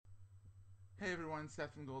Hey everyone,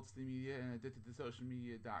 Seth from Goldstein Media and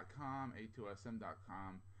addictedtosocialmedia.com,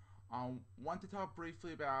 a2sm.com. Want to talk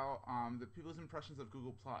briefly about the people's impressions of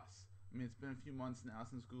Google Plus. I mean, it's been a few months now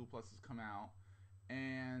since Google Plus has come out,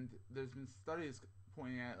 and there's been studies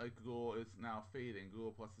pointing at like Google is now fading.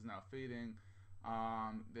 Google Plus is now fading.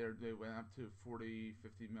 They went up to 40,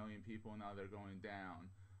 50 million people, and now they're going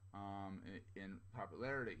down in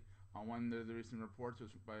popularity. One of the recent reports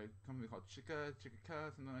was by a company called Chica,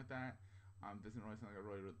 something like that. Doesn't really sound like a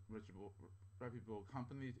really reputable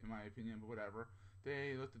company, in my opinion, but whatever.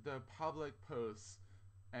 They looked at the public posts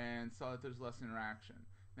and saw that there's less interaction.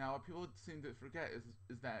 Now, what people seem to forget is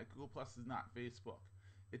that Google Plus is not Facebook.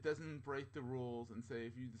 It doesn't break the rules and say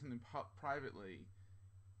if you do something privately,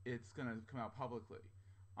 it's going to come out publicly.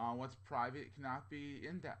 What's private cannot be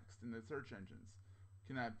indexed in the search engines,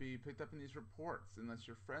 cannot be picked up in these reports unless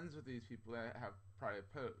you're friends with these people that have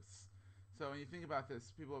private posts. So when you think about this,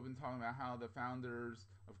 people have been talking about how the founders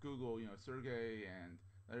of Google, Sergey and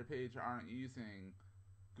Larry Page, aren't using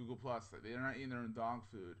Google Plus. Like they're not eating their own dog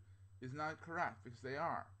food. Is not correct because they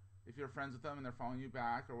are. If you're friends with them and they're following you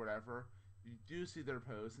back or whatever, you do see their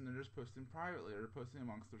posts and they're just posting privately or they're posting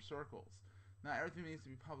amongst their circles. Not everything needs to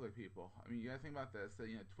be public, people. I mean, you gotta think about this. That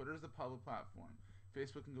Twitter is a public platform.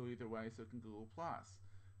 Facebook can go either way, so can Google Plus.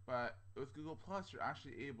 But with Google Plus, you're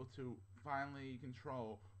actually able to finally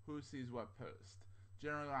control who sees what post.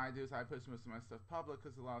 Generally, what I do is I post most of my stuff public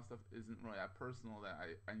because a lot of stuff isn't really that personal that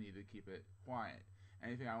I need to keep it quiet.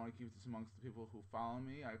 Anything I want to keep just amongst the people who follow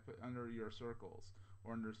me, I put under your circles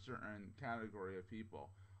or under a certain category of people.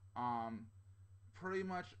 Um, Pretty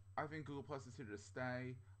much, I think Google Plus is here to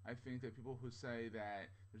stay. I think that people who say that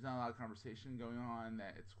there's not a lot of conversation going on,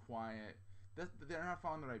 that it's quiet, they're not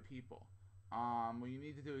following the right people. What you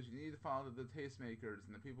need to do is you need to follow the tastemakers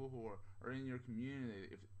and the people who are in your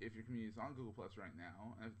community. If your community is on Google Plus right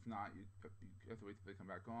now, and if it's not, you have to wait till they come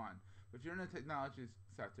back on. But if you're in the technology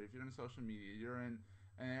sector, if you're in social media, you're in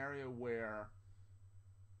an area where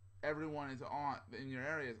everyone is on in your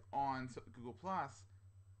area is on Google Plus,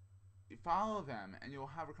 you follow them and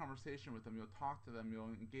you'll have a conversation with them, you'll talk to them,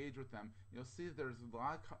 you'll engage with them, you'll see that there's a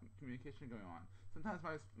lot of communication going on. Sometimes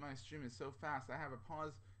my stream is so fast I have a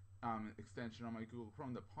pause extension on my Google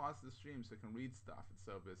Chrome that pauses the stream so I can read stuff. It's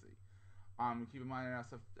so busy. Keep in mind I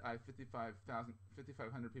have 5,500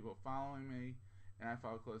 people following me, and I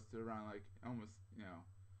follow close to around like almost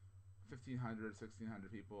 1,500,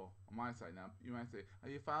 1,600 people on my side. Now you might say,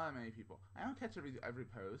 "Oh, you follow that many people?" I don't catch every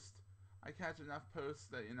post. I catch enough posts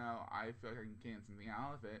that I feel like I can gain something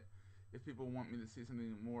out of it. If people want me to see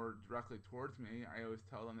something more directly towards me, I always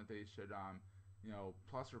tell them that they should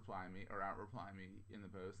plus reply me or out reply me in the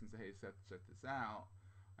post and say, "Hey, Seth, check this out,"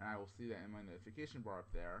 and I will see that in my notification bar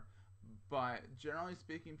up there. But generally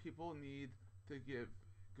speaking, people need to give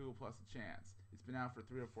Google Plus a chance. It's been out for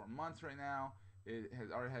 3 or 4 months right now.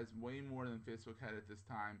 It already has way more than Facebook had at this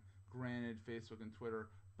time. Granted, Facebook and Twitter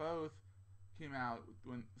both came out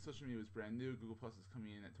when social media was brand new. Google Plus is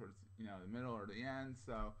coming in at towards the middle or the end.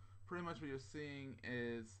 So pretty much what you're seeing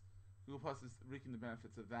is Google Plus is reaping the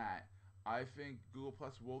benefits of that. I think Google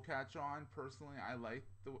Plus will catch on. Personally, I like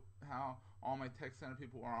how all my tech center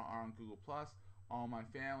people are on Google Plus. All my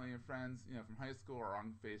family and friends, from high school are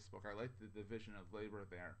on Facebook. I like the division of labor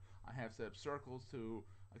there. I have set up circles to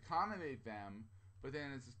accommodate them, but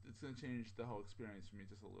then it's going to change the whole experience for me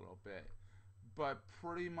just a little bit. But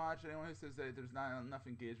pretty much anyone who says that there's not enough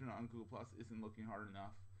engagement on Google Plus isn't looking hard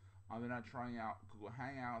enough. They're not trying out Google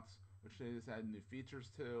Hangouts, which they just added new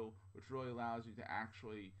features to, which really allows you to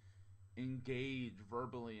actually engage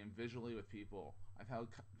verbally and visually with people. I've held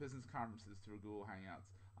business conferences through Google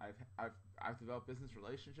Hangouts. I've developed business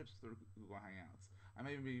relationships through Google Hangouts. I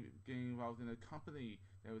may even be getting involved in a company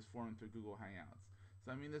that was formed through Google Hangouts.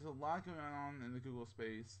 So I mean, there's a lot going on in the Google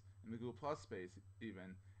space, in the Google Plus space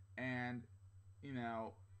even, and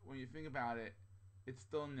when you think about it, it's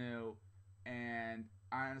still new, and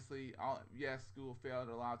honestly, yes, Google failed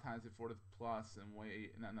a lot of times before the Plus and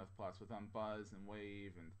Wave, not enough Plus with Buzz and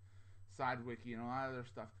Wave and SideWiki and a lot of other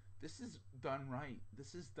stuff. This is done right.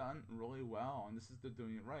 This is done really well, and they're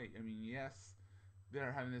doing it right. I mean, yes,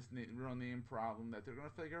 they're having this real name problem that they're going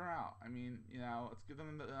to figure out. I mean, let's give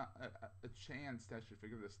them a chance to actually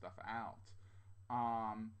figure this stuff out.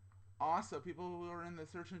 Um, Also, people who are in the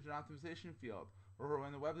search engine optimization field or who are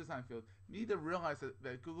in the web design field need to realize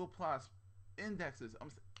that Google Plus indexes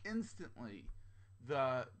almost instantly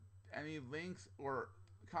the any links or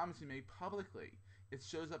comments you make publicly. It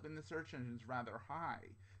shows up in the search engines rather high.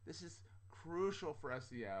 This is crucial for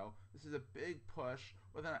SEO. This is a big push,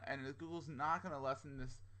 and Google's not going to lessen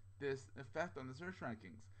this effect on the search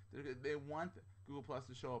rankings. They want Google Plus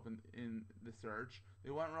to show up in the search.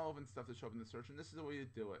 They want relevant stuff to show up in the search, and this is the way you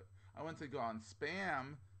do it. I want to go on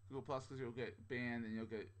spam Google Plus because you'll get banned and you'll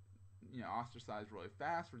get ostracized really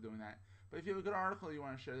fast for doing that. But if you have a good article you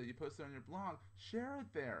want to share that you posted on your blog, share it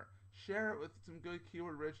there. Share it with some good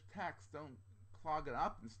keyword-rich text. Don't clog it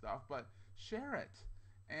up and stuff, but share it,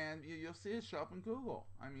 and you'll see it show up in Google.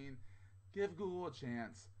 I mean, give Google a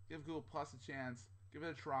chance. Give Google Plus a chance. Give it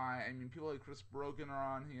a try. I mean, people like Chris Brogan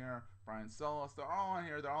are on here, Brian Solis, they're all on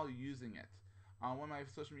here. They're all using it. One of my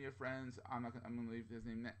social media friends, I'm gonna leave his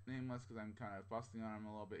name nameless because I'm kind of busting on him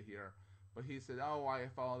a little bit here, but he said, "Oh, I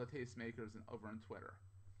follow the Tastemakers over on Twitter."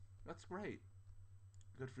 That's great.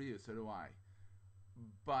 Good for you. So do I.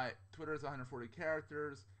 But Twitter is 140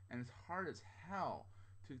 characters, and it's hard as hell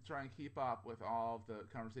to try and keep up with all of the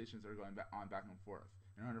conversations that are going back and forth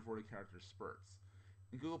in 140 character spurts.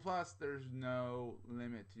 In Google Plus, there's no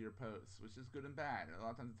limit to your posts, which is good and bad. A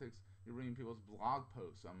lot of times you're reading people's blog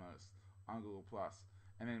posts almost on Google Plus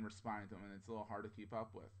and then responding to them, and it's a little hard to keep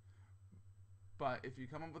up with. But if you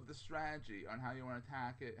come up with the strategy on how you want to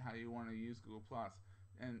attack it, how you want to use Google Plus,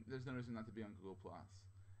 and there's no reason not to be on Google Plus.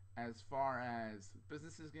 As far as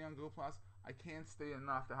businesses getting on Google Plus, I can't state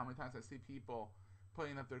enough to how many times I see people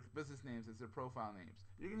putting up their business names as their profile names.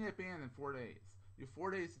 You're going to get banned in 4 days. You have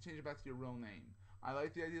 4 days to change it back to your real name. I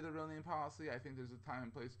like the idea of the real name policy. I think there's a time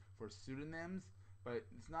and place for pseudonyms, but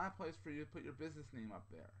it's not a place for you to put your business name up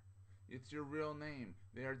there. It's your real name.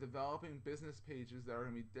 They are developing business pages that are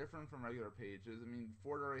going to be different from regular pages. I mean,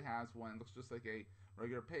 Ford already has one. It looks just like a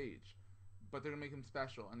regular page, but they're going to make them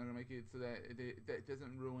special, and they're going to make it so that it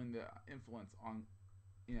doesn't ruin the influence on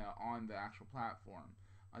the actual platform.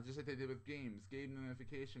 Just like they did with games. Game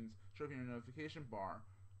notifications show up in your notification bar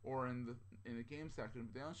or in the game section,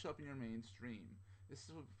 but they don't show up in your main stream. This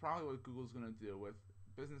is probably what Google's going to do with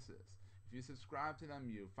businesses. If you subscribe to them,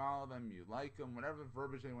 you follow them, you like them, whatever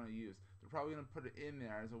verbiage they want to use, they're probably going to put it in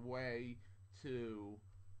there as a way to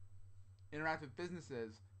interact with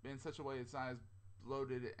businesses, but in such a way it's not as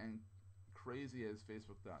bloated and crazy as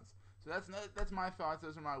Facebook does. So that's my thoughts.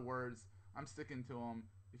 Those are my words. I'm sticking to them.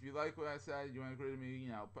 If you like what I said, you want to agree with me,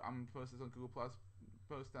 I'm going to post this on Google+,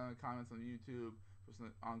 post down in the comments on YouTube, post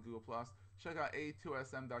on Google+. Check out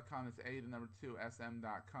a2sm.com. It's A, the number 2,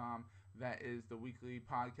 sm.com. That is the weekly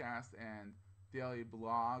podcast and daily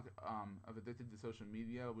blog of Addicted to Social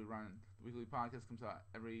Media. We run the weekly podcast, comes out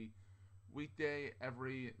every weekday,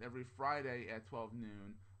 every Friday at 12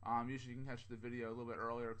 noon. Usually you can catch the video a little bit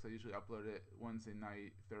earlier because I usually upload it Wednesday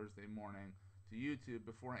night, Thursday morning to YouTube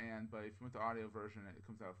beforehand. But if you want the audio version, it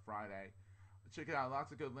comes out Friday. Check it out.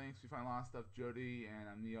 Lots of good links. We find a lot of stuff. Jody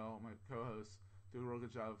and Neil, my co-hosts, do a real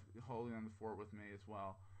good job of holding on the fort with me as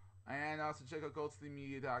well. And also check out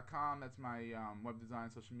goldsteinmedia.com. That's my web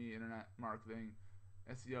design, social media, internet marketing,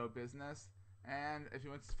 SEO business. And if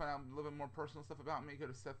you want to find out a little bit more personal stuff about me, go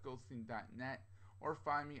to SethGoldstein.net or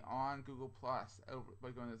find me on Google Plus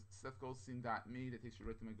by going to SethGoldstein.me. That takes you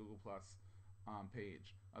right to my Google Plus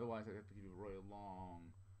page. Otherwise, I'd have to give you a really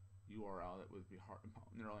long URL that would be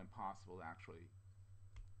nearly impossible to actually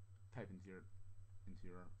type into your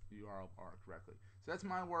URL bar correctly. So that's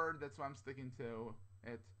my word. That's why I'm sticking to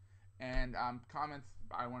it. And comments,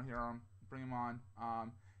 I want to hear them. Bring them on.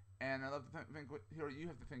 And I'd love to hear what you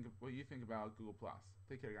have to think. What you think about Google Plus.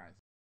 Take care, guys.